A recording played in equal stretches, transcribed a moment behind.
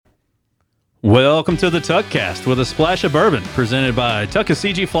Welcome to the Tuckcast with a splash of bourbon, presented by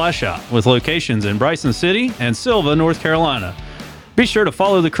Tuckasegee Fly Shop, with locations in Bryson City and Sylva, North Carolina. Be sure to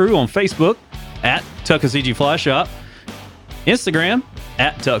follow the crew on Facebook at Tuckasegee Fly Shop, Instagram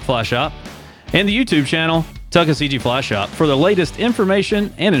at Tuck Fly Shop, and the YouTube channel Tuckasegee Fly Shop for the latest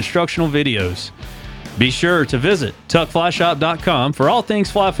information and instructional videos. Be sure to visit tuckflyshop.com for all things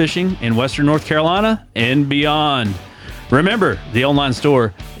fly fishing in Western North Carolina and beyond. Remember, the online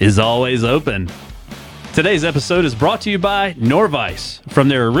store is always open. Today's episode is brought to you by Norvise. From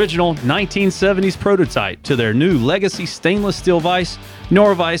their original 1970s prototype to their new legacy stainless steel vise,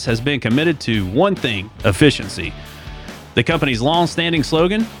 Norvise has been committed to one thing: efficiency. The company's long-standing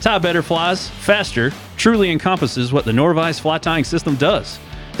slogan, "Tie better flies, faster," truly encompasses what the Norvise fly tying system does.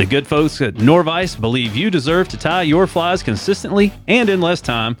 The good folks at Norvise believe you deserve to tie your flies consistently and in less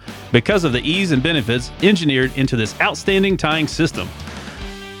time because of the ease and benefits engineered into this outstanding tying system.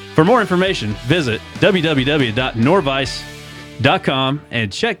 For more information, visit www.norvise.com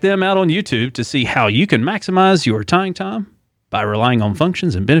and check them out on YouTube to see how you can maximize your tying time by relying on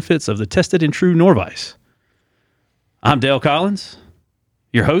functions and benefits of the tested and true Norvise. I'm Dale Collins,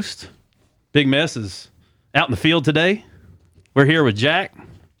 your host. Big Mess is out in the field today. We're here with Jack,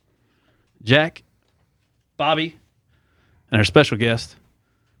 Bobby, and our special guest,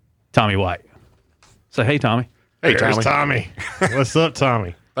 Tommy White. So, hey, Tommy. Hey, There's Tommy. What's up,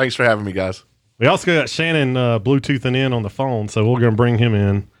 Tommy? Thanks for having me, guys. We also got Shannon Bluetoothing in on the phone, so we're going to bring him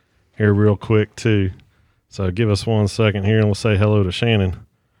in here real quick, too. So give us 1 second here, and we'll say hello to Shannon.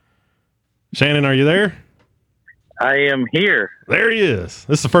 Shannon, are you there? I am here. There he is.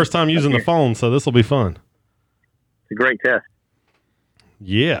 This is the first time using the phone, so this will be fun. It's a great test.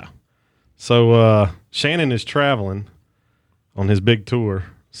 Yeah. So Shannon is traveling on his big tour.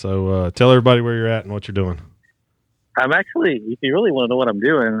 So tell everybody where you're at and what you're doing. I'm actually, if you really want to know what I'm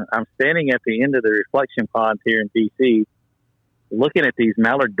doing, I'm standing at the end of the reflection pond here in D.C. looking at these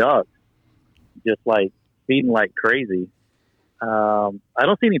mallard ducks just like feeding like crazy. I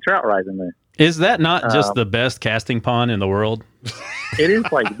don't see any trout rising there. Is that not just the best casting pond in the world? It is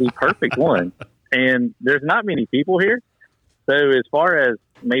like the perfect one. And there's not many people here. So as far as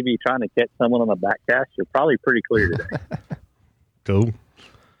maybe trying to catch someone on a back cast, you're probably pretty clear today. Cool.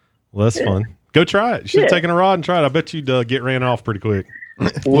 Well, that's fun. Go try it. You should have taken a rod and tried it. I bet you'd get ran off pretty quick.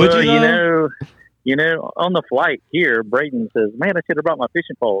 Well, you know, on the flight here, Braden says, "Man, I should have brought my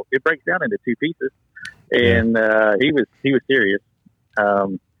fishing pole. It breaks down into two pieces." And he was serious.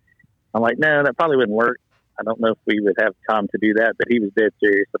 I'm like, no, that probably wouldn't work. I don't know if we would have time to do that, but he was dead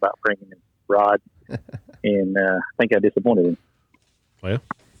serious about bringing his rod, and I think I disappointed him. Well,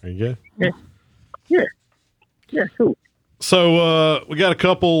 there you go. Yeah, cool. So we got a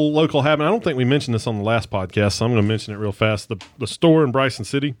couple local happenings. I don't think we mentioned this on the last podcast, so I'm going to mention it real fast. The store in Bryson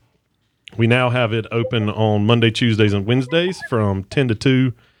City, we now have it open on Monday, Tuesdays, and Wednesdays from 10 to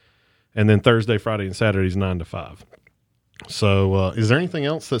 2, and then Thursday, Friday, and Saturdays 9 to 5. So is there anything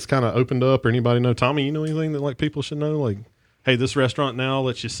else that's kind of opened up, or anybody know? Tommy, you know anything that like people should know? Like, hey, this restaurant now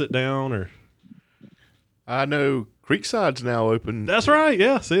lets you sit down, or... I know Creekside's now open. That's right.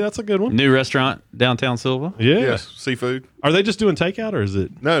 Yeah. See, that's a good one. New restaurant downtown Sylva. Yeah. Yes, seafood. Are they just doing takeout, or is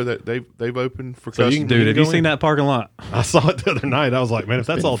it? No, they've opened for So you customers. can Dude, have go you seen in? that parking lot? I saw it the other night. I was like, man, if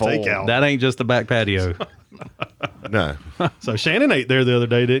that's all full. takeout. That ain't just the back patio. No. So Shannon ate there the other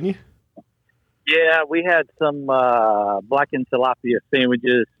day, didn't you? Yeah, we had some blackened tilapia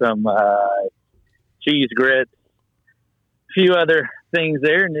sandwiches, some cheese grits, a few other things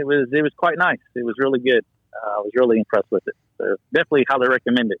there, and it was quite nice. It was really good. I was really impressed with it. So definitely highly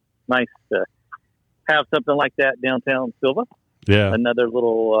recommend it. Nice to have something like that downtown Sylva. Yeah. Another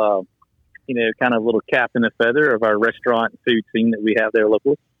little, kind of little cap in the feather of our restaurant and food scene that we have there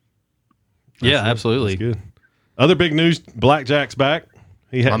locally. Yeah, absolutely. That's good. Other big news: Blackjack's back.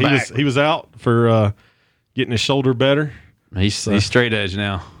 He was out for getting his shoulder better. He's straight edge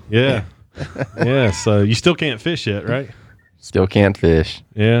now. Yeah. Yeah. So you still can't fish yet, right? Still can't fish.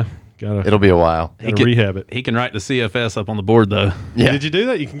 Yeah. It'll be a while. Gotta rehab it. He can write the CFS up on the board, though. Yeah. Did you do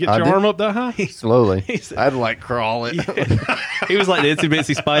that? You can get your did. arm up that high? Slowly. I'd like crawl it. He was like the itsy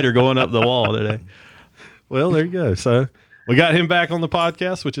bitsy spider going up the wall today. Well, there you go. So we got him back on the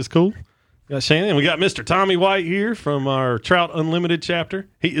podcast, which is cool. We got Shannon. We got Mr. Tommy White here from our Trout Unlimited chapter.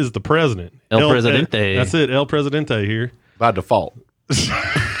 He is the president. El Presidente. That's it. El Presidente here. By default.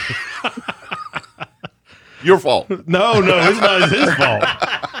 Your fault. No, it's not his fault.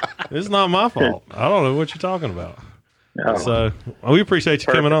 It's not my fault. I don't know what you're talking about. No. So we appreciate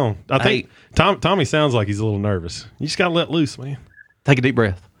you coming on. I think Tommy sounds like he's a little nervous. You just got to let loose, man. Take a deep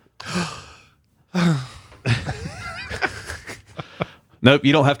breath. Nope,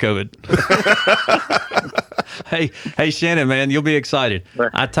 you don't have COVID. Hey, Shannon, man, you'll be excited.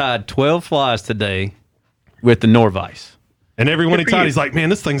 I tied 12 flies today with the Norvise. And everyone he tied, he's like, man,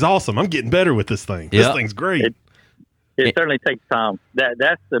 this thing's awesome. I'm getting better with this thing. This thing's great. It certainly takes time.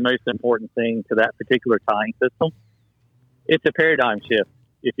 That's the most important thing to that particular tying system. It's a paradigm shift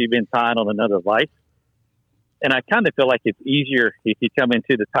if you've been tying on another vise. And I kind of feel like it's easier if you come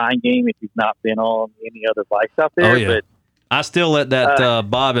into the tying game if you've not been on any other vise out there. Oh, yeah. But I still let that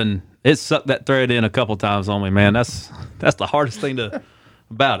bobbin, it sucked that thread in a couple times on me, man. That's the hardest thing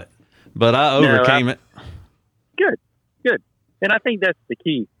about it. But I overcame it. Good. And I think that's the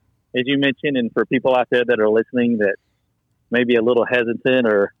key, as you mentioned, and for people out there that are listening that may be a little hesitant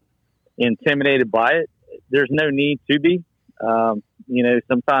or intimidated by it, there's no need to be.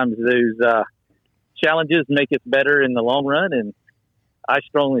 Sometimes those challenges make us better in the long run, and I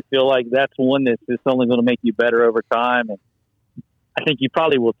strongly feel like that's one that's just only going to make you better over time. And I think you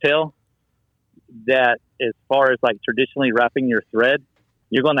probably will tell that as far as like traditionally wrapping your thread,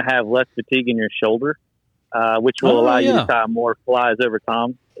 you're going to have less fatigue in your shoulder, which will allow you to tie more flies over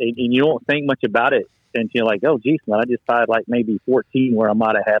time. And you won't think much about it until you're like, oh, geez, man, I just tied like maybe 14 where I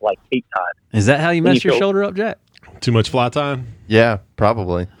might have had like 8 tied. Is that how you mess your shoulder up, Jack? Too much fly tying? Yeah,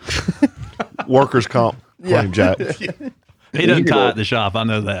 probably. Workers' comp claim, Jack. He doesn't tie at the shop. I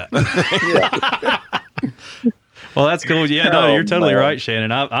know that. Well, that's cool. Yeah, no, you're totally right,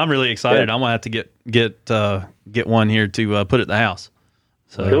 Shannon. I'm really excited. I'm gonna have to get one here to put at the house.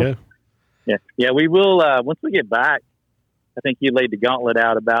 So cool. Yeah. We will once we get back. I think you laid the gauntlet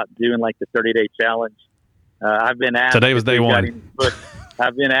out about doing like the 30-day challenge. I've been asked. Today was day one.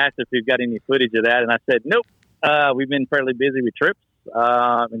 I've been asked if we've got any footage of that, and I said nope. We've been fairly busy with trips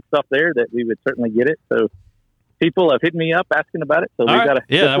and stuff there that we would certainly get it. So people have hit me up asking about it. So we got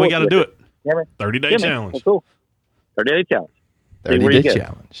to we got to do it. 30-day challenge. Well, cool. 30-day challenge. 30-day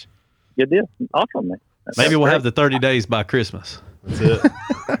challenge. Good deal. Awesome, man. Maybe we'll have the 30 days by Christmas. That's it.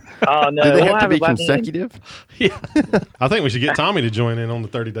 Oh no! Do they have to be consecutive? Yeah. I think we should get Tommy to join in on the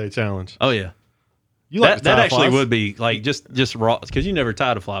 30-day challenge. Oh yeah. You like that actually flies? would be like just raw because you never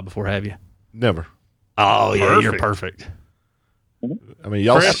tied a fly before, have you? Never. Oh yeah, you're perfect. I mean,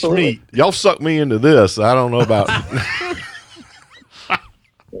 y'all sucked me into this. I don't know about.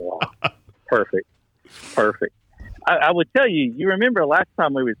 Wow. Perfect. I would tell you. You remember last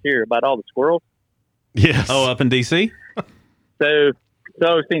time we was here about all the squirrels? Yes. Oh, up in DC. So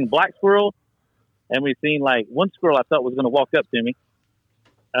we've seen black squirrels, and we've seen like one squirrel I thought was going to walk up to me.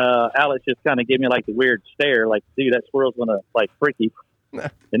 Alex just kind of gave me like the weird stare, like, dude, that squirrel's going to like freak you.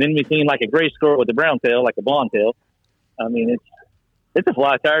 And then we seen like a gray squirrel with a brown tail, like a blonde tail. I mean, it's a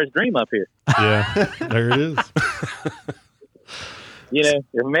fly tier's dream up here. Yeah, there it is. If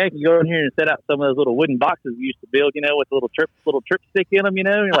a man can go in here and set out some of those little wooden boxes we used to build, with a little trip stick in them,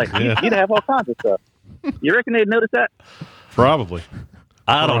 you're like, you'd have all kinds of stuff. You reckon they'd notice that? Probably.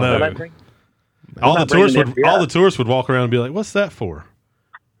 I don't know. All the tourists would walk around and be like, "What's that for?"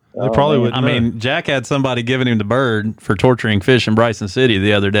 They probably wouldn't. I mean, Jack had somebody giving him the bird for torturing fish in Bryson City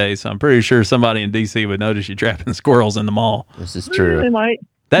the other day, so I'm pretty sure somebody in DC would notice you trapping squirrels in the mall. This is true. They might.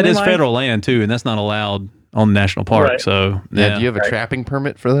 That is federal land too, and that's not allowed on the national park. Right. So do you have a trapping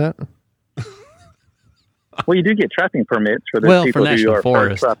permit for that? Well, you do get trapping permits for those people who are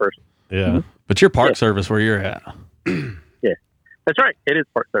park trappers. Yeah, Mm-hmm. But you're Park Service where you're at. Yeah, that's right. It is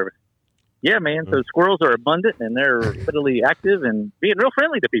Park Service. Yeah, man. So squirrels are abundant and they're readily active and being real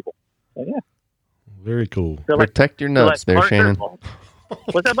friendly to people. So, yeah. Very cool. Protect your nuts there, Shannon.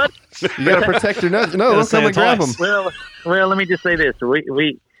 What's that, bud? You got to protect your nuts. No, don't come and grab them. Well, let me just say this.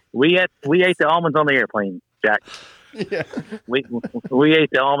 We ate the almonds on the airplane, Jack. Yeah. We ate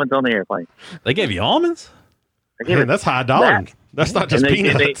the almonds on the airplane. They gave you almonds? Man, that's high dollar. That's not just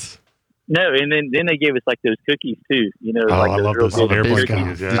peanuts. No, and then they gave us like those cookies too. I love those airplane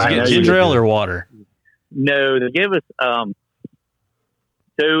cookies. Did you get ginger ale or water? No, they gave us.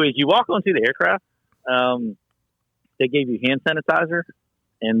 So as you walk onto the aircraft, they gave you hand sanitizer,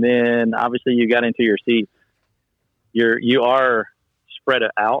 and then obviously you got into your seat. You are spread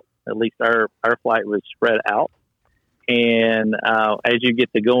out. At least our flight was spread out. And as you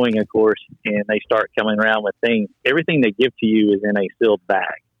get to going, of course, and they start coming around with things, everything they give to you is in a sealed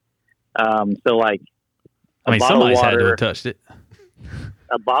bag. So like, somebody's had to have touched it.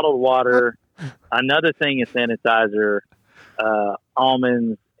 A bottled water, another thing is sanitizer,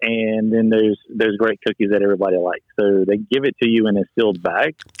 almonds, and then those great cookies that everybody likes. So they give it to you in a sealed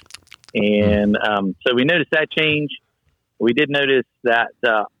bag. And so we noticed that change. We did notice that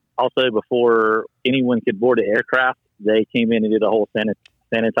also before anyone could board the aircraft, they came in and did a whole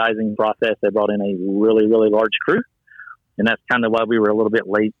sanitizing process. They brought in a really, really large crew and that's kind of why we were a little bit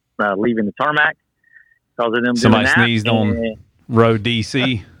late leaving the tarmac because of them. Somebody doing that. sneezed on Road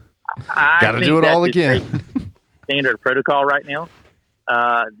DC. Got to do it all again. Standard protocol right now.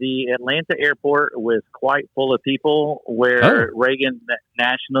 The Atlanta airport was quite full of people where Reagan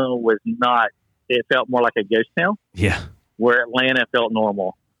National was not. It felt more like a ghost town. Yeah. Where Atlanta felt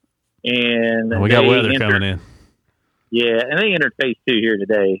normal. And we got weather coming in. Yeah, and they entered phase 2 here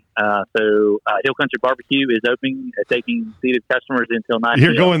today. So Hill Country Barbecue is opening, taking seated customers until 9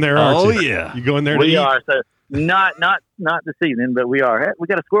 You're going there, aren't you? Yeah. You going there to We eat? are. So not this season, but we are. Hey, we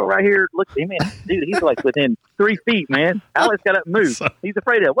got a squirrel right here. Look, hey, man, dude, he's like within 3 feet, man. Alex got up and moved. He's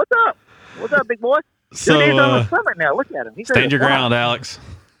afraid of. What's up? What's up, big boy? So, Dude, he's on the stomach now. Look at him. He's stand your ground, Alex.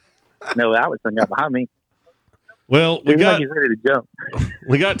 No, Alex hung out behind me. Well, He's like he's ready to jump.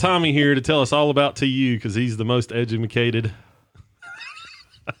 we got Tommy here to tell us all about TU because he's the most educated.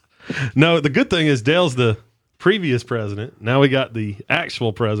 No, the good thing is Dale's the previous president. Now we got the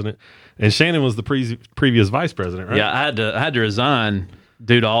actual president, and Shannon was the previous vice president, right? Yeah, I had to resign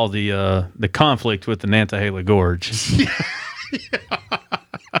due to all the conflict with the Nantahala Gorge.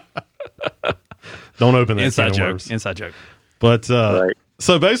 Don't open that Inside can of joke. worms. Inside joke. But Right.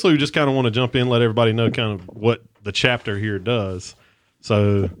 so basically, we just kind of want to jump in, let everybody know kind of what the chapter here does.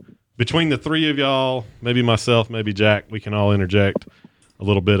 So between the three of y'all, maybe myself, maybe Jack, we can all interject a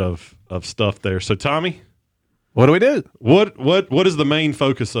little bit of stuff there. So Tommy, What do we do? what is the main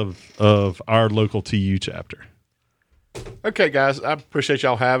focus of our local TU chapter? Okay, guys, I appreciate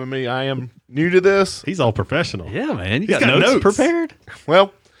y'all having me. I am new to this. He's all professional. Yeah, man. You He's got got notes notes. prepared?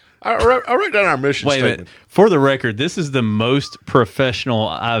 Well, I wrote down our mission Wait a statement. minute. For the record, this is the most professional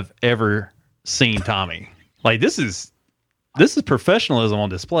I've ever seen Tommy. Like this is professionalism on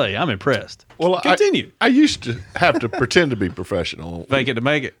display. I'm impressed. Well, Continue. I used to have to pretend to be professional. Fake it to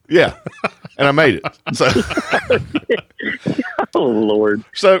make it. Yeah, and I made it. So, Oh, Lord.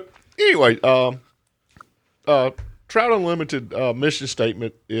 so anyway, Trout Unlimited mission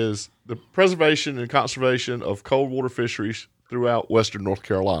statement is the preservation and conservation of cold water fisheries throughout western North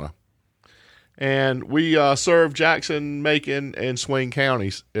Carolina. And we serve Jackson, Macon, and Swain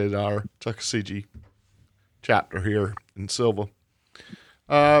counties in our Tuckasegee chapter here in Silva.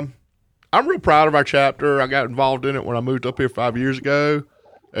 I'm real proud of our chapter. I got involved in it when I moved up here 5 years ago.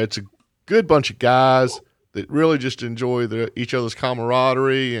 It's a good bunch of guys that really just enjoy each other's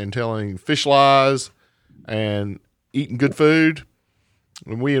camaraderie and telling fish lies and eating good food.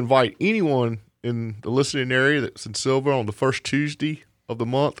 And we invite anyone in the listening area that's in Silva on the first Tuesday of the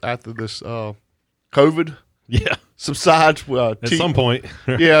month after this COVID Yeah. subsides. At some point.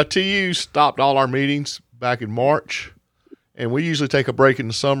 Yeah, TU stopped all our meetings back in March, and we usually take a break in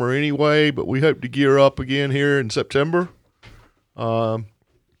the summer anyway, but we hope to gear up again here in September.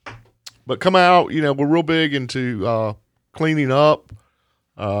 But come out, we're real big into cleaning up.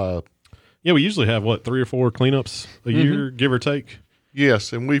 Yeah, we usually have, 3 or 4 cleanups a year, give or take?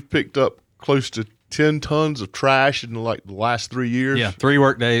 Yes, and we've picked up close to 10 tons of trash in the last 3 years. Yeah, 3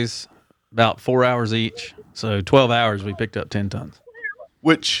 work days, about 4 hours each. So 12 hours, we picked up 10 tons.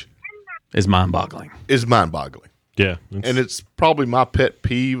 Which It's mind-boggling. is mind-boggling. Yeah. And it's probably my pet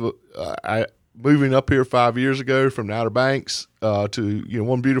peeve. Moving up here 5 years ago from the Outer Banks to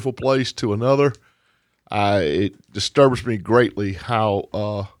one beautiful place to another, it disturbs me greatly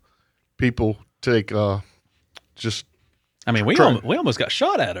how people take just. I mean, we almost got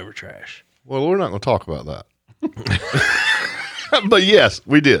shot at over trash. Well, we're not going to talk about that. But yes,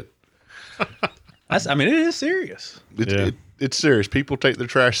 we did. It is serious. It's serious. People take their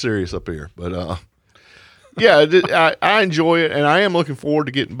trash serious up here, but yeah, I enjoy it, and I am looking forward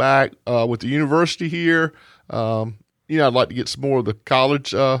to getting back with the university here. I'd like to get some more of the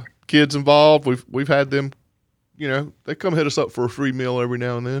college kids involved. We've had them, they come hit us up for a free meal every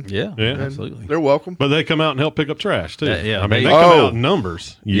now and then. Yeah, Yeah. absolutely. They're welcome. But they come out and help pick up trash, too. Yeah, I mean, they- they come out in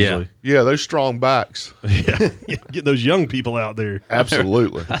numbers, usually. Yeah, those strong backs. Yeah. Get those young people out there.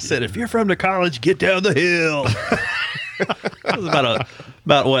 Absolutely. I said, if you're from the college, get down the hill. It was about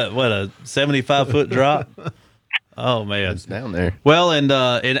a 75-foot drop. Oh man, It's down there. Well, and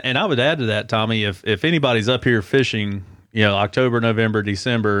I would add to that, Tommy, if anybody's up here fishing, October, November,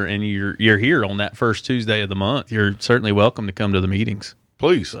 December, and you're here on that first Tuesday of the month, you're certainly welcome to come to the meetings.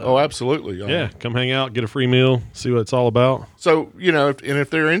 Please. Oh, absolutely. Yeah, come hang out, get a free meal, see what it's all about. So, if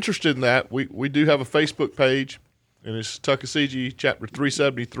they're interested in that, we do have a Facebook page, and it's Tuckasegee Chapter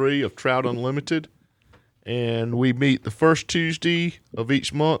 373 of Trout Unlimited. And we meet the first Tuesday of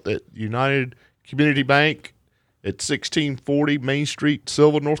each month at United Community Bank at 1640 Main Street,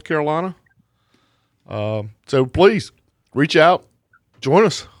 Silva, North Carolina. So please reach out, join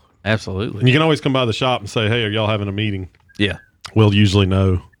us. And Absolutely. you can always come by the shop and say, hey, are y'all having a meeting? Yeah. we'll usually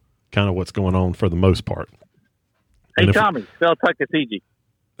know kind of what's going on for the most part. Hey, And if- Tommy, spell Tuckasegee.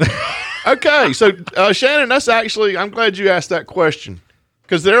 Okay, so Shannon, that's actually, I'm glad you asked that question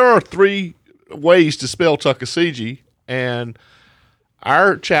because there are 3 ways to spell Tuckasegee, and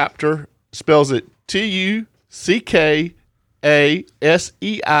our chapter spells it Tuckaseigee.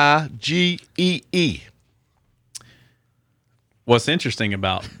 What's interesting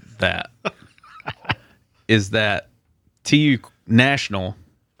about that is that TU National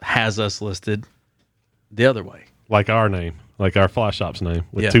has us listed the other way. like our name, like our fly shop's name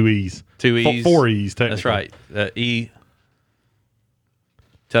with Yeah. 2 E's. 2 E's. 4 E's, technically. That's right. E,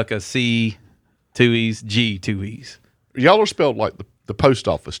 Tucka, C, 2 E's, G, 2 E's. Y'all are spelled like the post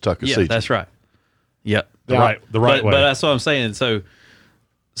office Tuckasegee. Yeah, that's right. Yep. The right way. But that's what I'm saying. So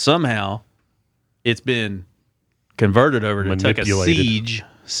somehow it's been converted over to Manipulated.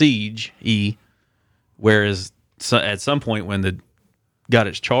 Siege, E, whereas at some point when the got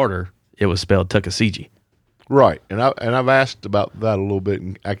its charter, it was spelled Tuckasegee. Right, and I've asked about that a little bit,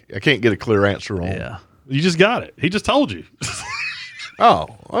 and I can't get a clear answer on. Yeah. You just got it. He just told you. Oh,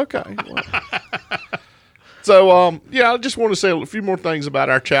 okay. So, I just want to say a few more things about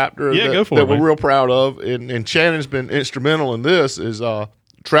our chapter Yeah, that, go for that it, we're man. real proud of, and Shannon's been instrumental in this. Is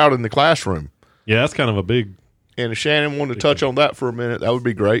Trout in the Classroom, Yeah, that's kind of a big. and if Shannon wanted to touch on that for a minute, that would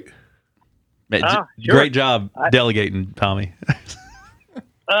be great. Man, Sure. Great job delegating, Tommy.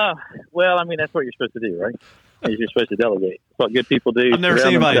 Well, I mean, that's what you're supposed to do, right? You're supposed to delegate. That's what good people do. I've never seen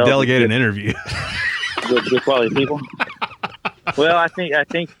Surround anybody themselves delegate with an interview. good quality people. Well, I think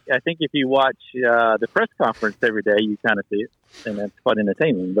if you watch the press conference every day, you kind of see it, and that's quite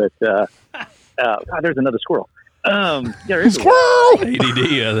entertaining. But there's another squirrel. Yeah, there is a Squirrel!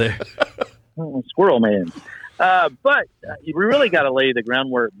 ADD there. squirrel man. But we really got to lay the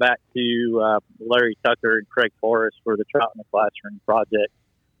groundwork back to Larry Tucker and Craig Forrest for the Trout in the Classroom project.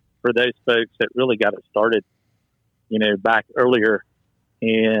 For those folks that really got it started, back earlier,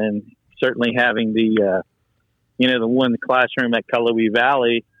 and certainly having the one classroom at Cullowhee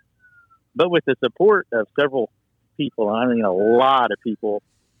Valley, but with the support of several people, I mean a lot of people,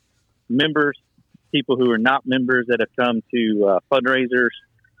 members, people who are not members that have come to fundraisers,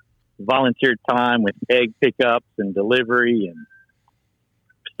 volunteered time with egg pickups and delivery and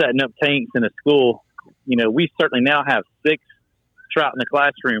setting up tanks in a school. We certainly now have 6 Trout in the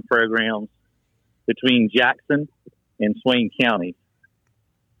Classroom programs between Jackson and Swain County.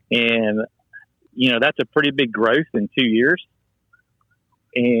 And, that's a pretty big growth in 2 years.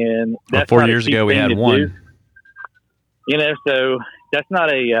 And that's 4 not a years cheap ago, we thing had to one. do. So that's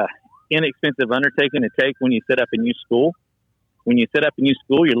not a inexpensive undertaking to take when you set up a new school. When you set up a new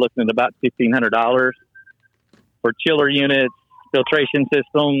school, you're looking at about $1,500 for chiller units, filtration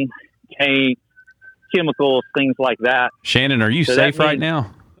system, tank, chemicals, things like that. Shannon, are you So safe that right means-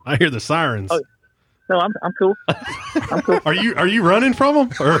 now? I hear the sirens. Oh. No, I'm cool. I'm cool. Are you running from them?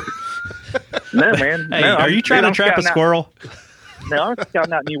 Or No, man. Hey, no, are you trying to trap a squirrel? No, I'm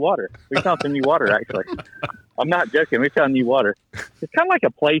scouting out new water. We found some new water, actually. I'm not joking. We found new water. It's kind of like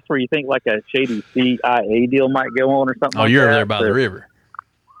a place where you think like a shady CIA deal might go on or something. Oh, like you're over that. there by the river.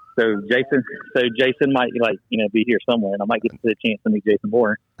 So Jason might be here somewhere, and I might get the chance to meet Jason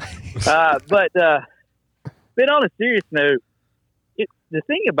more. But on a serious note, the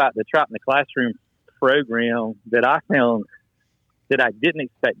thing about the Trout in the Classroom program that I found that I didn't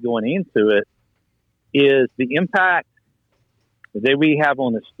expect going into it is the impact that we have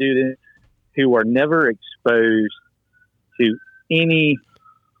on the students who are never exposed to any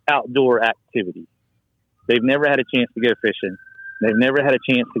outdoor activity. They've never had a chance to go fishing. They've never had a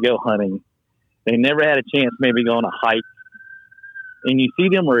chance to go hunting. They never had a chance maybe go on a hike. And you see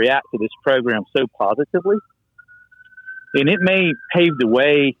them react to this program so positively. And it may pave the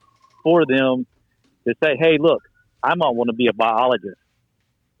way for them to say, hey, look, I might want to be a biologist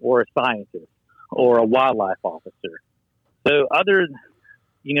or a scientist or a wildlife officer. So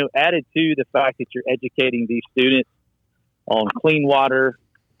added to the fact that you're educating these students on clean water,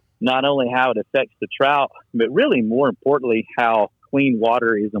 not only how it affects the trout, but really more importantly, how clean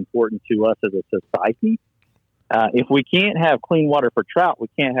water is important to us as a society. If we can't have clean water for trout, we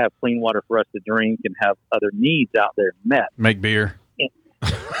can't have clean water for us to drink and have other needs out there met. Make beer.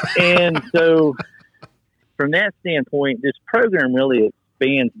 And so from that standpoint, this program really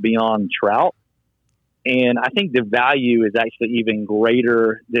expands beyond trout. And I think the value is actually even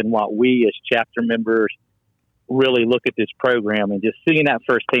greater than what we as chapter members really look at this program, and just seeing that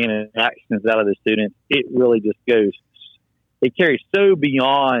firsthand actions out of the students, it really just it carries so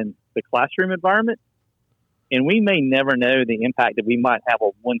beyond the classroom environment. And we may never know the impact that we might have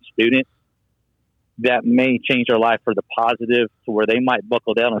on one student that may change their life for the positive, to where they might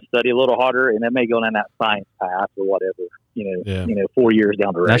buckle down and study a little harder, and they may go down that science path or whatever. 4 years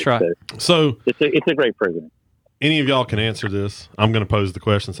down the road. That's right. So it's a great program. Any of y'all can answer this. I'm going to pose the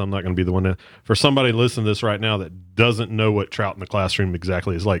question, so I'm not going to be the one for somebody listening to this right now that doesn't know what Trout in the Classroom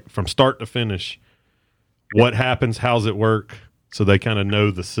exactly is like from start to finish. What happens? How's it work? So they kind of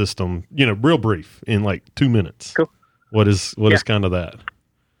know the system, real brief in like 2 minutes. Cool. What is kind of that?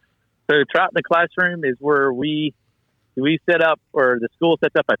 So Trout in the Classroom is where we set up, or the school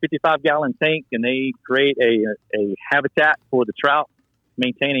sets up a 55-gallon tank, and they create a habitat for the trout,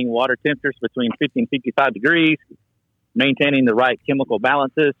 maintaining water temperatures between 50 and 55 degrees, maintaining the right chemical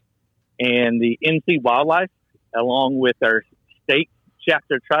balances. And the NC Wildlife, along with our state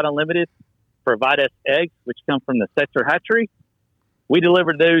chapter Trout Unlimited, provide us eggs, which come from the Setzer hatchery. We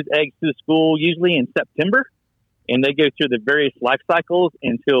deliver those eggs to the school usually in September, and they go through the various life cycles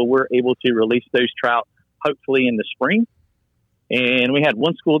until we're able to release those trout, hopefully in the spring. And we had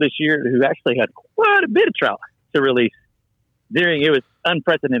one school this year who actually had quite a bit of trout to release. It was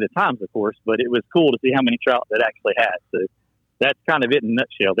unprecedented times, of course, but it was cool to see how many trout that actually had. So that's kind of it in a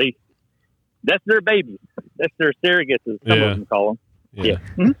nutshell. That's their babies. That's their surrogates, as some of them call them. Yeah.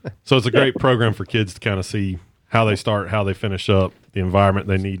 So it's a great program for kids to kind of see how they start, how they finish up, the environment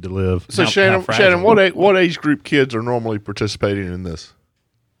they need to live. So Shannon, what age group kids are normally participating in this?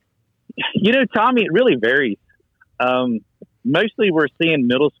 Tommy, it really varies. Mostly we're seeing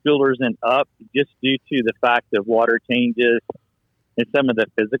middle schoolers and up, just due to the fact of water changes and some of the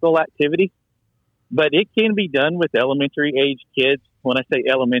physical activity. But it can be done with elementary age kids. When I say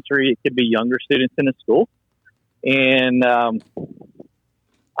elementary, it could be younger students in a school. And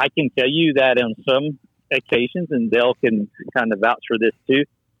I can tell you that on some occasions, and Dale can kind of vouch for this too,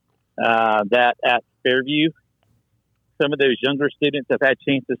 that at Fairview, some of those younger students have had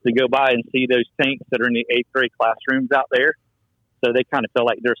chances to go by and see those tanks that are in the 8th grade classrooms out there. So they kind of feel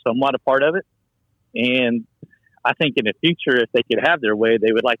like they're somewhat a part of it. And I think in the future, if they could have their way,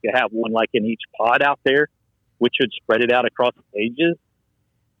 they would like to have one like in each pod out there, which would spread it out across ages.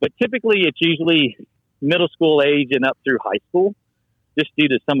 But typically it's usually middle school age and up through high school, just due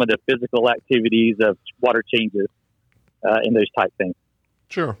to some of the physical activities of water changes and those type things.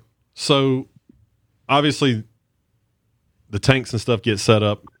 Sure. So obviously the tanks and stuff get set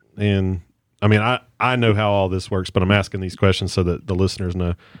up, and I mean, I know how all this works, but I'm asking these questions so that the listeners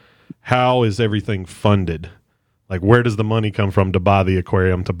know. How is everything funded? Like, where does the money come from to buy the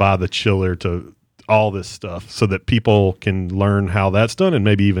aquarium, to buy the chiller, to all this stuff, so that people can learn how that's done and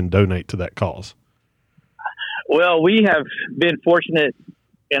maybe even donate to that cause? Well, we have been fortunate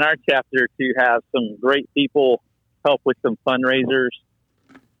in our chapter to have some great people help with some fundraisers,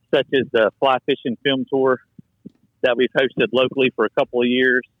 such as the Fly Fishing Film Tour that we've hosted locally for a couple of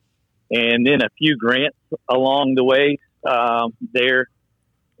years, and then a few grants along the way there.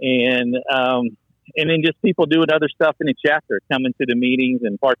 And then just people doing other stuff in the chapter, coming to the meetings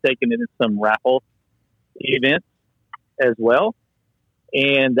and partaking in some raffle events as well.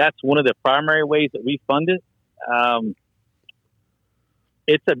 And that's one of the primary ways that we fund it.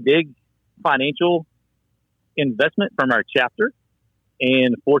 It's a big financial investment from our chapter.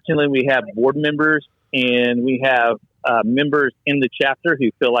 And fortunately, we have board members and we have members in the chapter who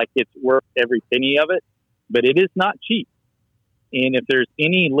feel like it's worth every penny of it. But it is not cheap. And if there's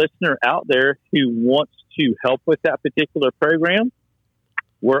any listener out there who wants to help with that particular program,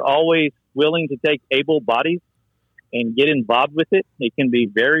 we're always willing to take able bodies and get involved with it. It can be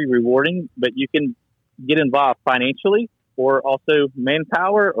very rewarding, but you can get involved financially or also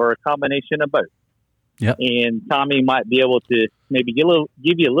manpower or a combination of both. Yep. And Tommy might be able to maybe give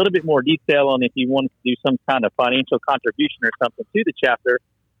you a little bit more detail on if you want to do some kind of financial contribution or something to the chapter.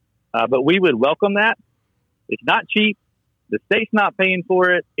 But we would welcome that. It's not cheap. The state's not paying for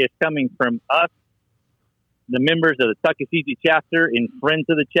it. It's coming from us, the members of the Tuckasegee chapter and friends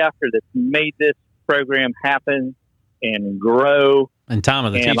of the chapter that's made this program happen and grow. And time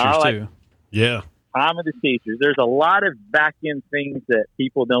of the teachers, too. Yeah. Time of the teachers. There's a lot of back-end things that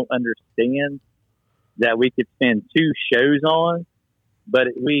people don't understand that we could spend 2 shows on. But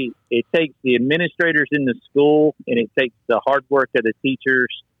it takes the administrators in the school and it takes the hard work of the teachers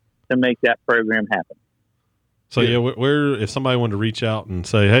to make that program happen. So, where if somebody wanted to reach out and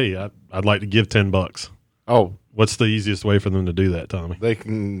say, hey, I'd like to give $10. Oh, what's the easiest way for them to do that, Tommy? They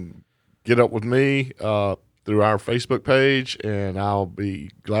can get up with me through our Facebook page, and I'll be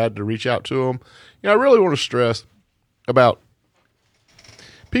glad to reach out to them. I really want to stress about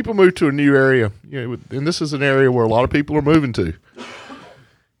people move to a new area, and this is an area where a lot of people are moving to,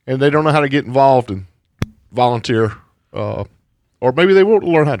 and they don't know how to get involved and volunteer, or maybe they want to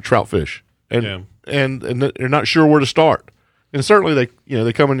learn how to trout fish. And and they're not sure where to start. And certainly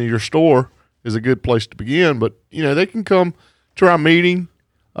they come into your store is a good place to begin, but they can come to our meeting.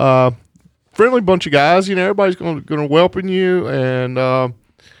 Friendly bunch of guys, everybody's going to welcome you and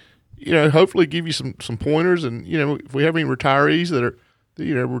hopefully give you some pointers. And if we have any retirees that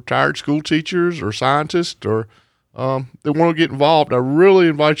are retired school teachers or scientists or they want to get involved, I really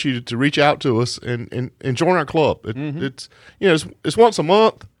invite you to reach out to us and join our club. It's once a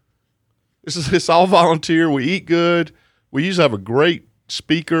month. It's all volunteer. We eat good. We usually have a great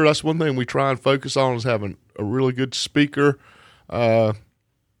speaker. That's one thing we try and focus on, is having a really good speaker.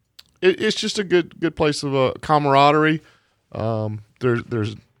 It's just a good place of camaraderie.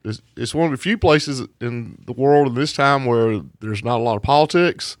 It's one of the few places in the world at this time where there's not a lot of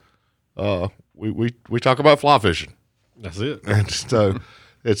politics. We talk about fly fishing. That's it. And so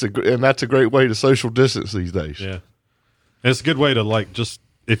that's a great way to social distance these days. Yeah, and it's a good way to just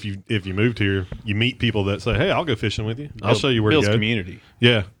if you moved here, you meet people that say, "Hey, I'll go fishing with you. I'll show you where to go." Community.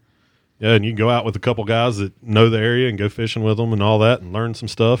 Yeah, and you can go out with a couple guys that know the area and go fishing with them and all that, and learn some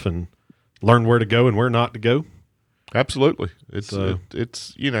stuff and learn where to go and where not to go. Absolutely. It's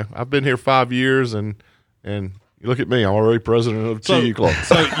I've been here 5 years and you look at me, I'm already president of the TU Club.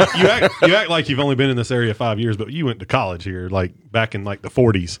 So you act like you've only been in this area 5 years, but you went to college here back in the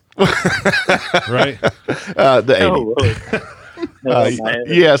 40s, right? The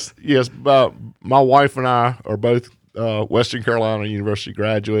 80s. Yes. My wife and I are both Western Carolina University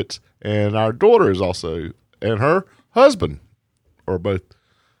graduates, and our daughter is also, and her husband are both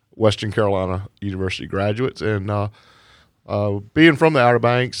Western Carolina University graduates. And being from the Outer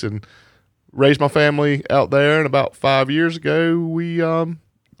Banks and raised my family out there, and about 5 years ago we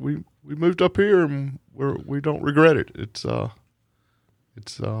moved up here, and we don't regret it. It's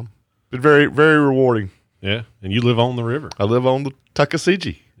been very, very rewarding. Yeah, and you live on the river. I live on the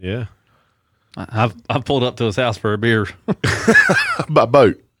Tuckasegee. Yeah, I've pulled up to his house for a beer by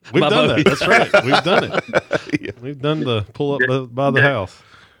boat. We've By done boat. that. That's right. We've done it. Yeah. We've done the pull up by the house.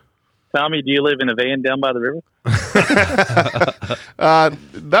 Tommy, do you live in a van down by the river?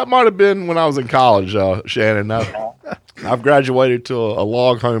 That might have been when I was in college, Shannon. I've graduated to a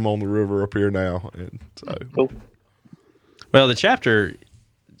log home on the river up here now. And so. Cool. Well, the chapter,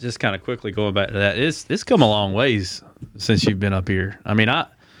 just kind of quickly going back to that, it's come a long ways since you've been up here. I mean, I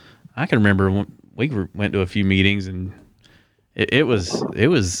can remember when we went to a few meetings, and it was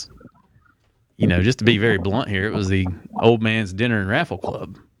just to be very blunt here, it was the old man's dinner and raffle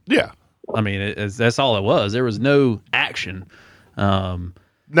club. Yeah. I mean, that's all it was. There was no action. Now,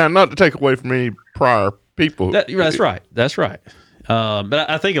 not to take away from any prior people. That's right. That's right. But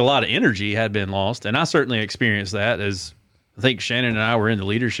I think a lot of energy had been lost, and I certainly experienced that, as I think Shannon and I were in the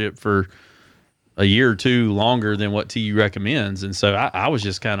leadership for a year or two longer than what TU recommends, and so I was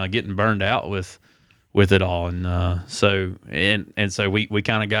just kind of getting burned out with it all, and so we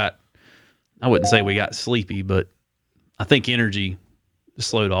kind of got, I wouldn't say we got sleepy, but I think energy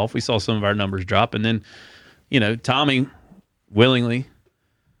slowed off. We saw some of our numbers drop, and then Tommy willingly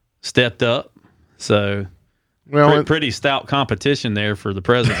stepped up, so pretty stout competition there for the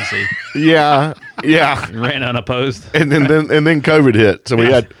presidency. Yeah. Ran unopposed, and then COVID hit, so we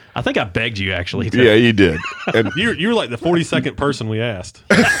had. I think I begged you actually. Yeah, you did. And you were like the 42nd person we asked.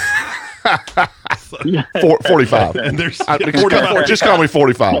 45. And there's just call me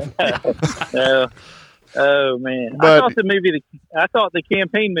 45. Oh man! But, I thought the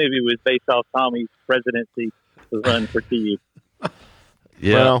campaign movie was based off Tommy's presidency run for TU.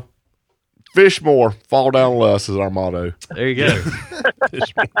 Yeah. Well, fish more, fall down less is our motto. There you go.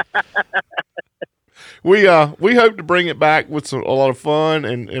 We hope to bring it back with a lot of fun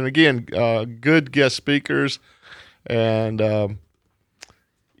and again, good guest speakers, and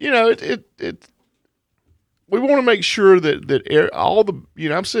we want to make sure that all the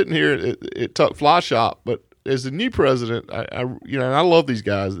I'm sitting here at Tuck Fly Shop, but as the new president, I love these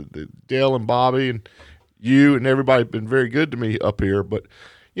guys, Dale and Bobby and you and everybody have been very good to me up here, but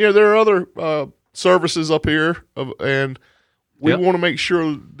there are other services up here, and we want to make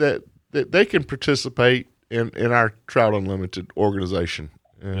sure that they can participate in our Trout Unlimited organization.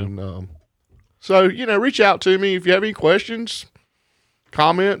 And so, reach out to me if you have any questions,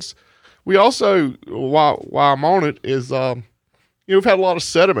 comments. We also, while I'm on it, is we've had a lot of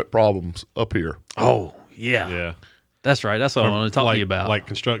sediment problems up here. Oh, yeah. Yeah. That's right. That's what I want to talk to you about. Like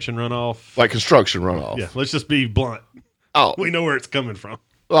construction runoff. Like construction runoff. Yeah, let's just be blunt. Oh, We know where it's coming from.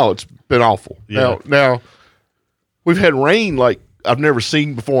 Oh, it's been awful. Yeah. Now we've had rain like I've never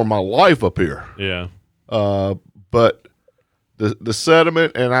seen before in my life up here. Yeah. But the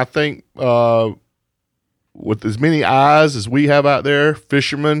sediment, and I think with as many eyes as we have out there,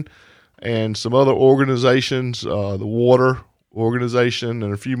 fishermen and some other organizations, the water organization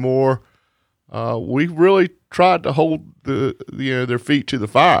and a few more, we really tried to hold their feet to the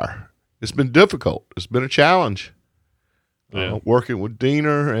fire. It's been difficult. It's been a challenge. Working with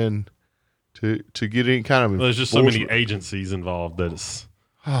Diener and to get any kind of there's just so many agencies involved that it's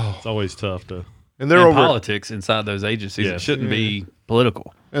always tough to. And they're over politics inside those agencies. It shouldn't be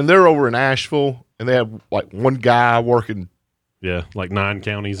political. And they're over in Asheville, and they have like one guy working. Yeah, like 9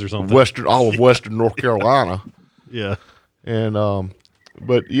 counties or something. All of Western North Carolina. Yeah. And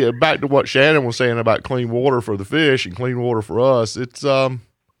but yeah, back to what Shannon was saying about clean water for the fish and clean water for us. It's that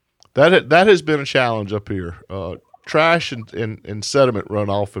has been a challenge up here. Trash and sediment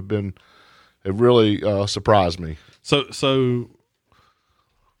runoff have really surprised me. So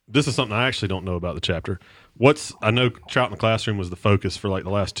this is something I actually don't know about the chapter. I know Trout in the Classroom was the focus for like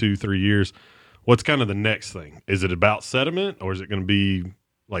the last 2-3 years. What's kind of the next thing? Is it about sediment, or is it going to be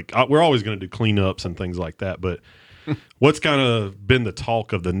like we're always going to do cleanups and things like that? But what's kind of been the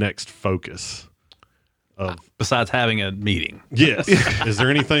talk of the next focus? Besides having a meeting, yes. Is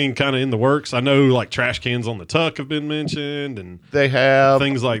there anything kind of in the works? I know like trash cans on the Tuck have been mentioned, and they have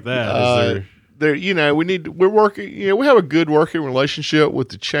things like that. Is there, we're working. We have a good working relationship with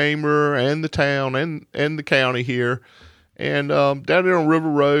the chamber and the town and the county here, and down there on River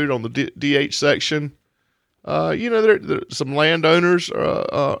Road on the DH section, there some landowners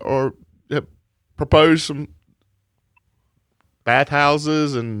or have proposed some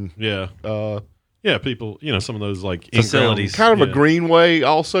bathhouses and people, some of those like facilities, kind of a greenway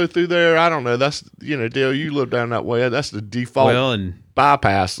also through there. I don't know. That's Dale, you live down that way. That's the default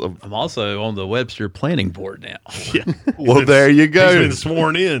bypass of. I'm also on the Webster Planning Board now. Yeah. Well, there you go. He's been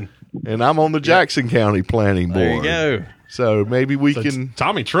sworn in, and I'm on the Jackson County Planning Board. There you go. So maybe we can.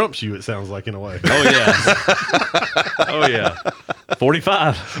 Tommy trumps you. It sounds like in a way. Oh yeah.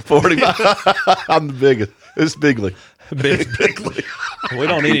 45. I'm the biggest. It's bigly. Bigly. We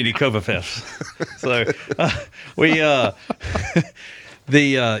don't need any COVAFEFs. So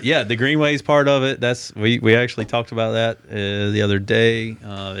the greenways part of it. That's we actually talked about that the other day.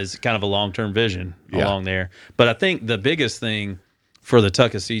 Is kind of a long-term vision along there. But I think the biggest thing for the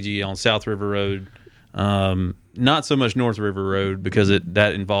Tuckasegee on South River Road, not so much North River Road because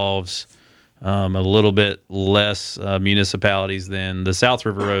that involves a little bit less municipalities than the South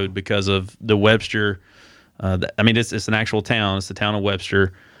River Road because of the Webster. It's an actual town. It's the town of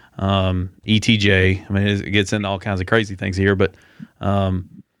Webster, ETJ. I mean, it gets into all kinds of crazy things here, but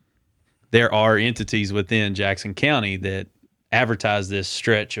there are entities within Jackson County that advertise this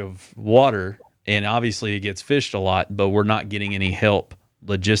stretch of water, and obviously it gets fished a lot, but we're not getting any help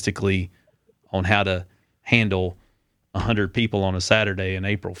logistically on how to handle 100 people on a Saturday in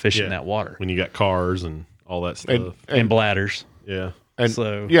April fishing that water. When you got cars and all that stuff. And bladders. Yeah. And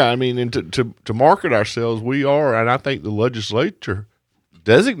to market ourselves, we are, and I think the legislature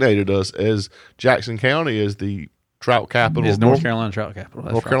designated us as Jackson County as the trout capital. It's North Carolina trout capital.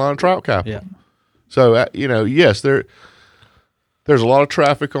 North Carolina trout capital. Yeah. So yes, there's a lot of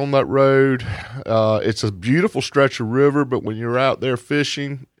traffic on that road. It's a beautiful stretch of river, but when you're out there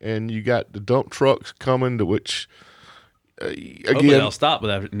fishing and you got the dump trucks coming, to which hopefully they'll stop with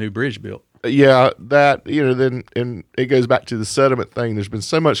that new bridge built. Yeah, then and it goes back to the sediment thing. There's been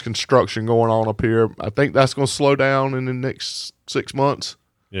so much construction going on up here. I think that's going to slow down in the next 6 months.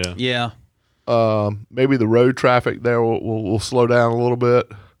 Yeah. Yeah. Maybe the road traffic there will slow down a little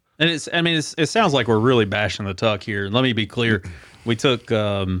bit. And it sounds like we're really bashing the Tuck here. Let me be clear. We took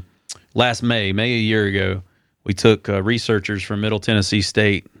last May a year ago, we took researchers from Middle Tennessee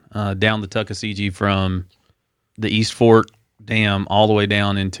State down the Tuckasegee from the East Fork Dam all the way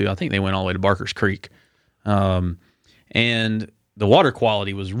down into, I think they went all the way to Barker's Creek. And the water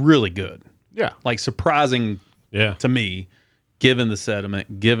quality was really good. Yeah. Like surprising to me, given the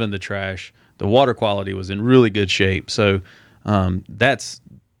sediment, given the trash, the water quality was in really good shape. So that's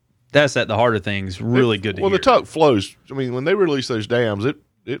at the heart of things, really good to hear. Well, the Tuck flows. I mean, when they release those dams,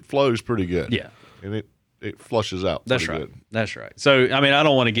 it flows pretty good. Yeah. And it flushes out. That's right. Good. That's right. So, I mean, I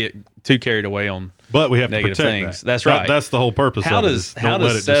don't want to get too carried away on but we have negative to protect things. That. That's right. That's the whole purpose how of it. How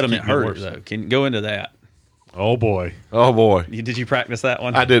does sediment hurt, though? Can you go into that? Oh, boy. Did you practice that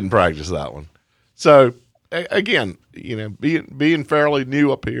one? I didn't practice that one. So, again, being fairly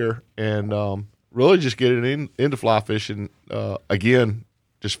new up here and really just getting into fly fishing again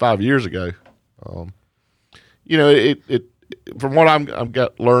just 5 years ago. It from what I'm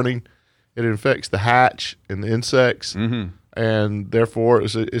learning, it infects the hatch and the insects, and therefore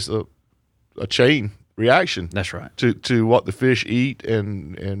it's a chain reaction. That's right. To what the fish eat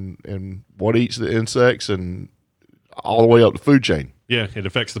and what eats the insects and all the way up the food chain. Yeah, it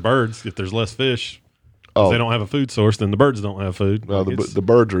affects the birds. If there's less fish, they don't have a food source, then the birds don't have food. Well, the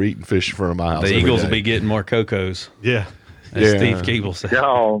birds are eating fish in front of my house. The eagles will be getting more cocos. Yeah. As Steve Keeble said.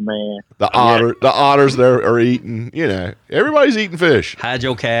 Oh man, the otters there are eating. Everybody's eating fish. Hide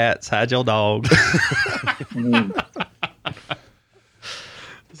your cats, hide your dogs.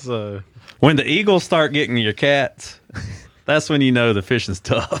 So when the eagles start getting your cats, that's when you know the fishing's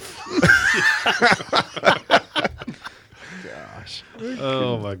tough.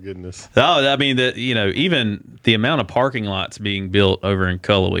 oh my goodness. Oh, I mean even the amount of parking lots being built over in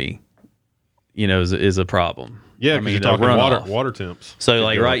Cullowhee, is a problem. Yeah, because you're talking water temps.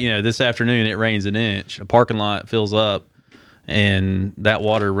 So this afternoon it rains an inch. A parking lot fills up, and that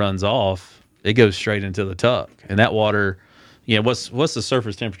water runs off. It goes straight into the tuck, and that water. What's the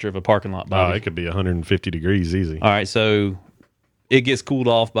surface temperature of a parking lot, Bobby? It could be 150 degrees easy. All right, so it gets cooled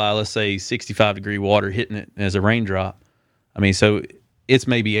off by, let's say, 65-degree water hitting it as a raindrop. I mean, so it's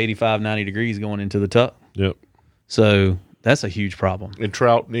maybe 85, 90 degrees going into the tuck. Yep. So that's a huge problem. And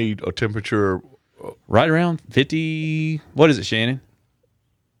trout need a temperature right around 50. What is it, Shannon?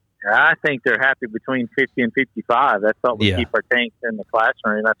 I think they're happy between 50 and 55. That's what we keep our tanks in the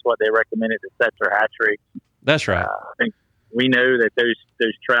classroom. That's what they recommended to set their hatch rates. That's right. I think we know that those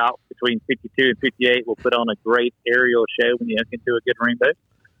trout between 52 and 58 will put on a great aerial show when you hook into a good rainbow.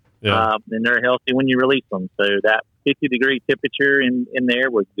 Yeah. And they're healthy when you release them. So that 50-degree temperature in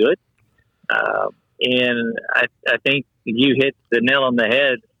there was good. And I think you hit the nail on the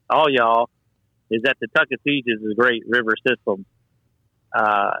head, all y'all, is that the Tuckasegee is a great river system.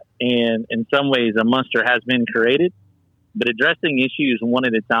 And in some ways, a monster has been created, but addressing issues one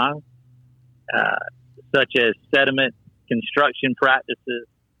at a time, such as sediment, construction practices,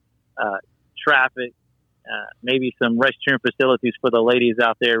 traffic, maybe some restroom facilities for the ladies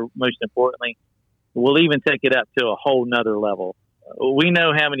out there, most importantly, we'll even take it up to a whole nother level. We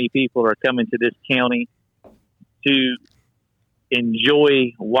know how many people are coming to this county to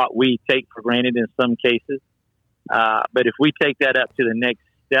enjoy what we take for granted in some cases. But if we take that up to the next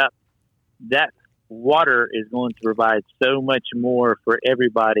step, that water is going to provide so much more for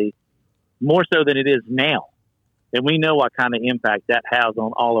everybody, more so than it is now. And we know what kind of impact that has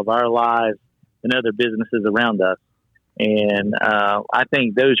on all of our lives and other businesses around us. And I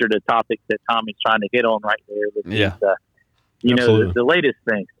think those are the topics that Tommy's trying to hit on right there. With these, the latest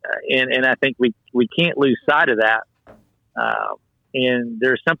things. And I think we can't lose sight of that. And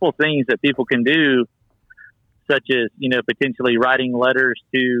there are simple things that people can do, such as, potentially writing letters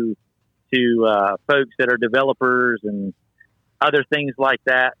to folks that are developers and other things like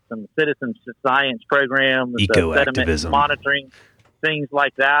that, some citizen science programs, sediment monitoring, things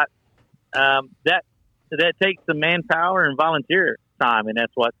like that. That takes some manpower and volunteer time, and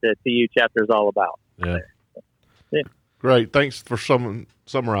that's what the TU chapter is all about. Yeah. Great. Thanks for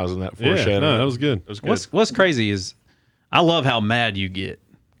summarizing that for us, Shannon. No, that was good. What's crazy is I love how mad you get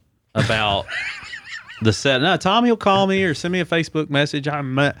about the set. No, Tommy will call me or send me a Facebook message.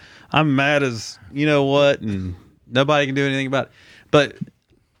 I'm mad as you know what, and nobody can do anything about it. But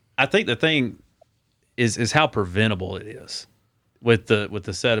I think the thing is how preventable it is with the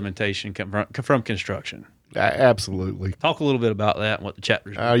sedimentation from construction. Absolutely. Talk a little bit about that and what the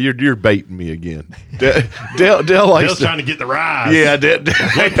chapter's you're baiting me again. Dale likes Dale's trying to get the rise. Yeah,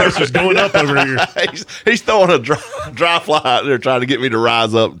 blood pressure's going up over here. He's throwing a dry fly out there trying to get me to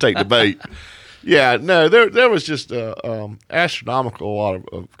rise up and take the bait. Yeah, no, there was just astronomical lot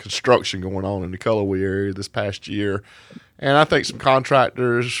of construction going on in the Cullowhee area this past year. And I think some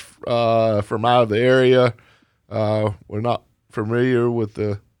contractors from out of the area were not familiar with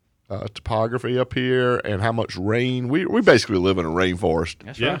the topography up here and how much rain. We basically live in a rainforest.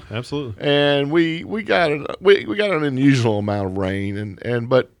 That's yeah, right. absolutely. And we got an unusual amount of rain, and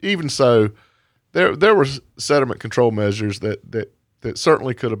but even so, there were sediment control measures that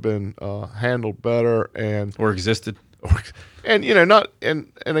certainly could have been handled better or existed. And not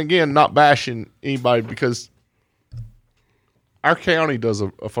and again, not bashing anybody, because our county does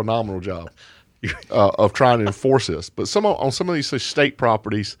a phenomenal job of trying to enforce this. But on some of these state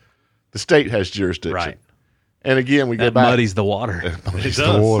properties, the state has jurisdiction. Right. And again, we go back. Muddies the water. It muddies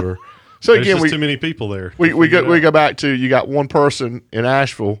the water. So There's again, just too many people there. We go back to, you got one person in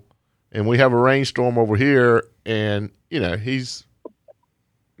Asheville, and we have a rainstorm over here, and it's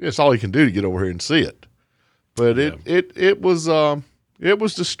all he can do to get over here and see it. But it was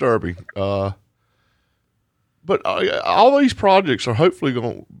disturbing. But all these projects are hopefully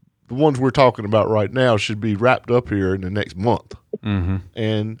the ones we're talking about right now should be wrapped up here in the next month. Mm-hmm.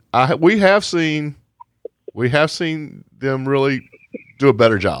 And we have seen them really do a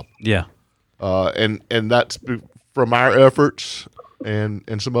better job. Yeah. And that's from our efforts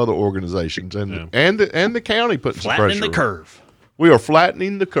and some other organizations, and the county putting some pressure. Flattening the curve. We are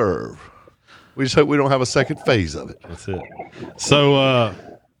flattening the curve. We just hope we don't have a second phase of it. That's it. So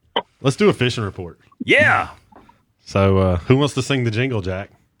let's do a fishing report. Yeah. So who wants to sing the jingle,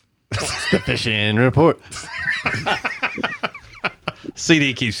 Jack? The fishing report.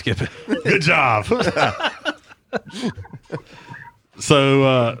 CD keeps skipping. Good job.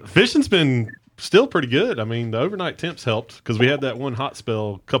 So fishing's been still pretty good. I mean, the overnight temps helped because we had that one hot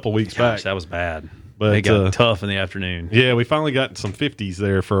spell a couple weeks back. That was bad. But it got tough in the afternoon. Yeah, we finally got some 50s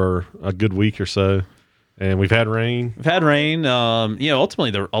there for a good week or so. And we've had rain. We've had rain.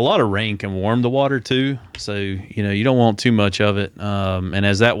 Ultimately, a lot of rain can warm the water too. So, you don't want too much of it. And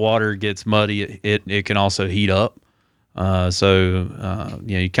as that water gets muddy, it can also heat up. You're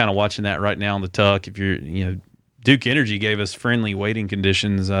kind of watching that right now on the Tuck. If you're, Duke Energy gave us friendly waiting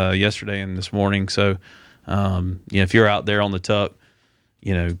conditions yesterday and this morning. So, if you're out there on the Tuck,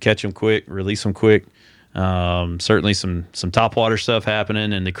 catch them quick, release them quick. Certainly some topwater stuff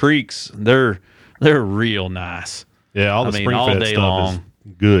happening, and the creeks, they're real nice. Yeah, all the spring all fed day stuff long. is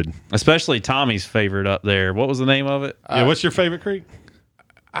good. Especially Tommy's favorite up there. What was the name of it? Yeah, what's your favorite creek?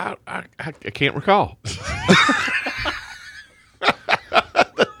 I can't recall.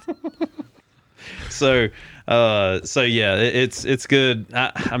 So yeah, it's good.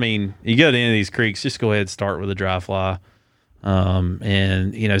 I mean, you go to any of these creeks, just go ahead and start with a dry fly.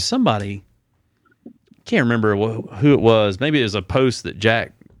 Somebody, can't remember who it was. Maybe it was a post that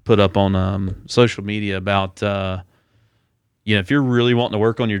Jack put up on social media about, if you're really wanting to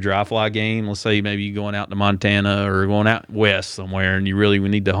work on your dry fly game, let's say maybe you're going out to Montana or going out west somewhere, and you really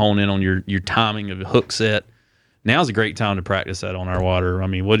need to hone in on your timing of the hook set. Now's a great time to practice that on our water. I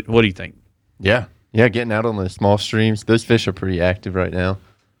mean, what do you think? Yeah, getting out on the small streams. Those fish are pretty active right now,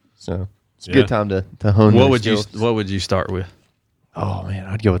 so it's a good time to hone. What would you start with? Oh man,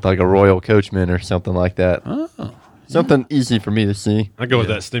 I'd go with like a Royal Coachman or something like that. Oh. Something easy for me to see. I go with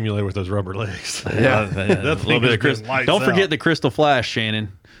that stimulator with those rubber legs. Yeah, that's a little bit of crystal. Don't forget the Crystal Flash,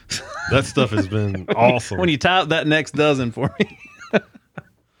 Shannon. That stuff has been awesome. When you tie up that next dozen for me.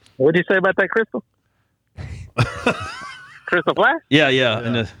 What did you say about that crystal? Crystal Flash? Yeah.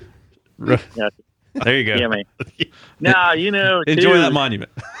 And there you go. Yeah, man. Now, enjoy that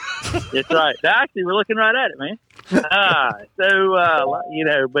monument. That's right. Actually, we're looking right at it, man.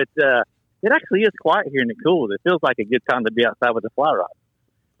 It actually is quiet here in the cool. It feels like a good time to be outside with a fly rod.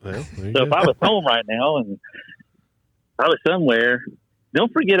 Well, so if I was home right now and I was somewhere,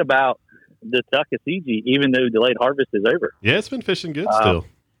 don't forget about the Tuckasegee, even though delayed harvest is over. Yeah, it's been fishing good still.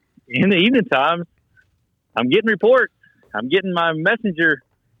 In the evening times, I'm getting reports. I'm getting my messenger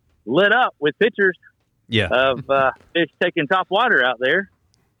lit up with pictures of fish taking top water out there,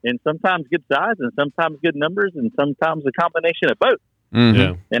 and sometimes good size, and sometimes good numbers, and sometimes a combination of both. Mm-hmm.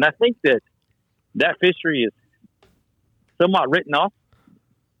 Yeah. And I think that fishery is somewhat written off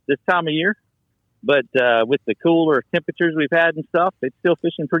this time of year, but with the cooler temperatures we've had and stuff, it's still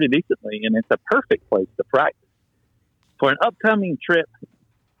fishing pretty decently, and it's a perfect place to practice for an upcoming trip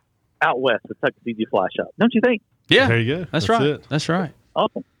out west with Tuckasegee Fly Shop. Don't you think? Yeah, there you go. That's right. It. That's right.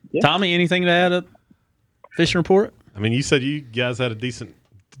 Awesome. Yeah. Tommy, anything to add up fishing report? I mean, you said you guys had a decent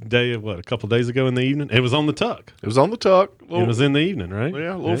day of a couple days ago in the evening. It was on the Tuck. It was on the Tuck. It was in the evening, right?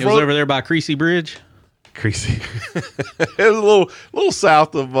 Yeah, it was over there by Creasy Bridge. Creasy. It was a little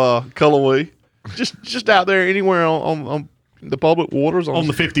south of Cullowhee. Just out there anywhere on the public waters. On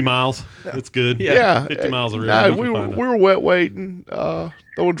the 50 miles. That's good. Yeah. 50 miles of river. We were wet wading,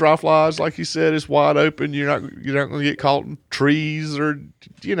 throwing dry flies. Like you said, it's wide open. You're not going to get caught in trees or,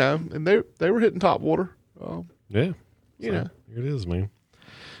 and they were hitting top water. Here it is, man.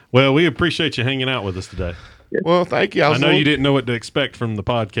 Well, we appreciate you hanging out with us today. Well, thank you. I know you didn't know what to expect from the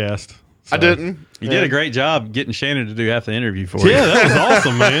podcast. So. I didn't. You did a great job getting Shannon to do half the interview for you. Yeah, that was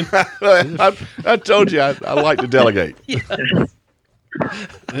awesome, man. I told you I like to delegate. It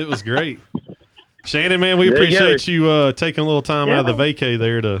was great. Shannon, man, we appreciate you taking a little time out of the vacay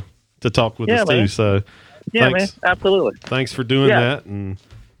there to talk with us, too. So, thanks, man, absolutely. Thanks for doing that. And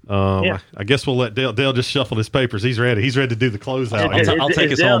I guess we'll let Dale just shuffle his papers. He's ready. He's ready to do the closeout. I'll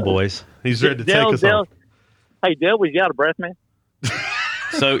take us home, boys. He's ready to take us home. Hey, Dale, was you out of breath, man?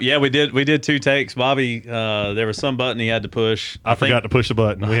 So we did 2 takes. Bobby, there was some button he had to push. I forgot to push a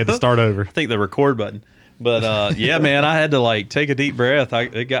button. We had to start over. I think the record button. But man, I had to take a deep breath.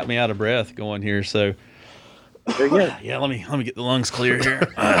 It got me out of breath going here. So very good. Yeah, let me get the lungs clear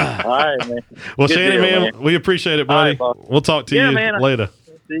here. All right, man. Well, good Shannon, man, we appreciate it, buddy. Right, we'll talk to you later.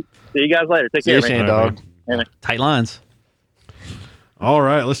 See you guys later. Take care, man. Shannon, dog. Tight lines. All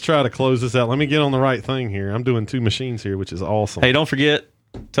right, let's try to close this out. Let me get on the right thing here. I'm doing 2 machines here, which is awesome. Hey, don't forget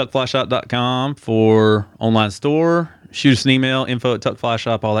tuckflyshop.com for online store. Shoot us an email,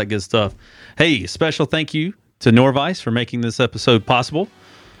 info@tuckflyshop, all that good stuff. Hey, special thank you to Norvise for making this episode possible.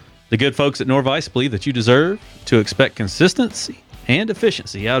 The good folks at Norvise believe that you deserve to expect consistency and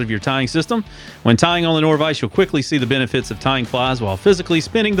efficiency out of your tying system. When tying on the Norvise, you'll quickly see the benefits of tying flies while physically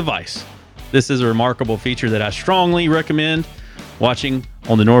spinning the vise. This is a remarkable feature that I strongly recommend watching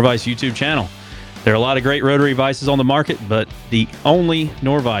on the Norvise YouTube channel. There are a lot of great rotary vices on the market, but the only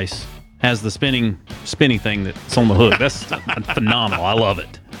Norvise has the spinning thing that's on the hook. That's phenomenal. I love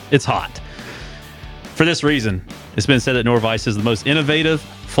it. It's hot. For this reason, it's been said that Norvise is the most innovative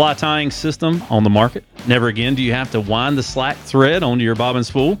fly tying system on the market. Never again do you have to wind the slack thread onto your bobbin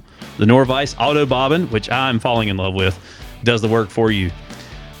spool. The Norvise Auto Bobbin, which I'm falling in love with, does the work for you.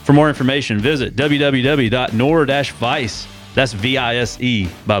 For more information, visit www.nor-vice, that's V-I-S-E,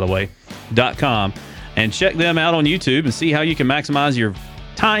 by the way, .com, and check them out on YouTube and see how you can maximize your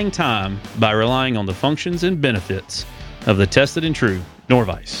tying time by relying on the functions and benefits of the tested and true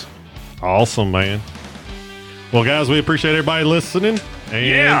Norvise. Awesome, man. Well, guys, we appreciate everybody listening.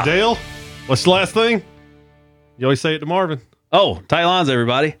 And Dale, what's the last thing? You always say it to Marvin. Oh, tight lines,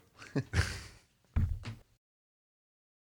 everybody.